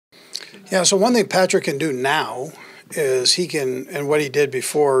Yeah, so one thing Patrick can do now is he can, and what he did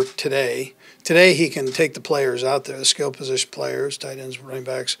before today, he can take the players out there, the skill position players, tight ends, running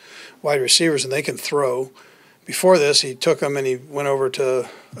backs, wide receivers, and they can throw. Before this, he took them and he went over to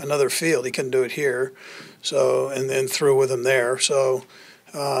another field. He couldn't do it here, so and then threw with them there. So,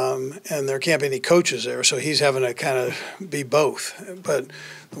 and there can't be any coaches there, so he's having to kind of be both. But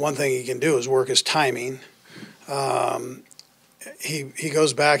the one thing he can do is work his timing. He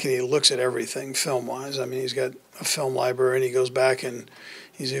goes back and he looks at everything film-wise. I mean, he's got a film library, and he goes back and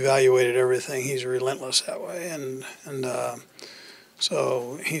he's evaluated everything. He's relentless that way, and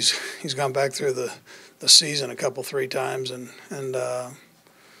so he's gone back through the season three times and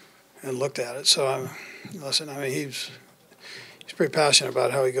looked at it. So listen, I mean, he's pretty passionate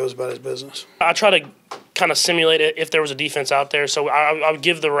about how he goes about his business. I try to kind of simulate it if there was a defense out there. So I would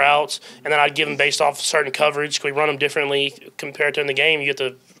give the routes, and then I'd give them based off certain coverage. We run them differently compared to in the game. You get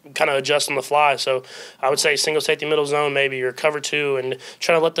to kind of adjust on the fly. So I would say single safety middle zone maybe, or cover two, and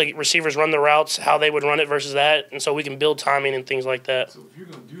try to let the receivers run the routes, how they would run it versus that, and so we can build timing and things like that. So if you're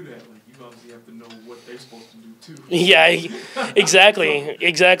going to do that, like, you obviously have to know what they're supposed to do too. Yeah, exactly.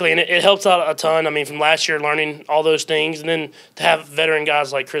 And it helps out a ton. I mean, from last year, learning all those things, and then to have veteran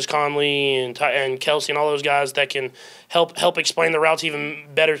guys like Chris Conley and Kelce and all those guys that can help explain the routes even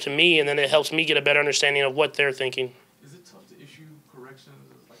better to me, and then it helps me get a better understanding of what they're thinking. Is it tough to issue corrections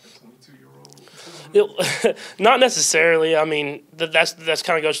as like a 22-year-old? Not necessarily. I mean, that's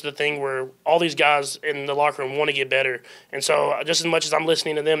kind of goes to the thing where all these guys in the locker room want to get better. And so just as much as I'm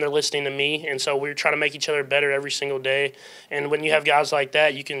listening to them, they're listening to me. And so we're trying to make each other better every single day. And when you have guys like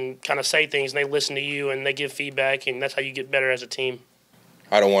that, you can kind of say things, and they listen to you, and they give feedback, and that's how you get better as a team.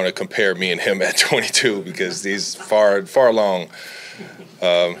 I don't want to compare me and him at 22 because he's far along,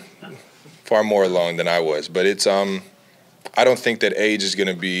 far more along than I was. But it's I don't think that age is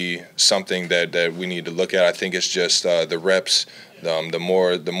going to be something that we need to look at. I think it's just the reps.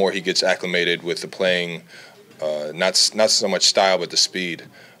 The more he gets acclimated with the playing, not so much style, but the speed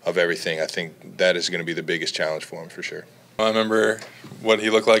of everything. I think that is going to be the biggest challenge for him for sure. I remember what he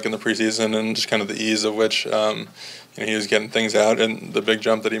looked like in the preseason and just kind of the ease of which he was getting things out, and the big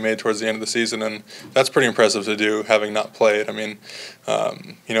jump that he made towards the end of the season, and that's pretty impressive to do, having not played. I mean,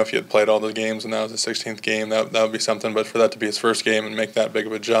 if he had played all the games and that was his 16th game, that would be something. But for that to be his first game and make that big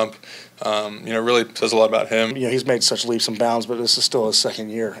of a jump, really says a lot about him. He's made such leaps and bounds, but this is still his second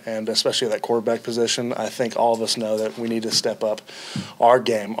year, and especially at that quarterback position, I think all of us know that we need to step up our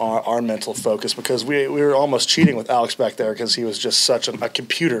game, our mental focus, because we were almost cheating with Alex back there because he was just such a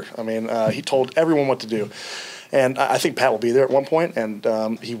computer. I mean, he told everyone what to do. And I think Pat will be there at one point, and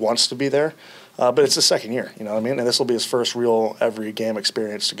he wants to be there. But it's his second year, you know what I mean? And this will be his first real every game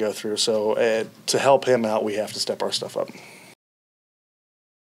experience to go through. So to help him out, we have to step our stuff up.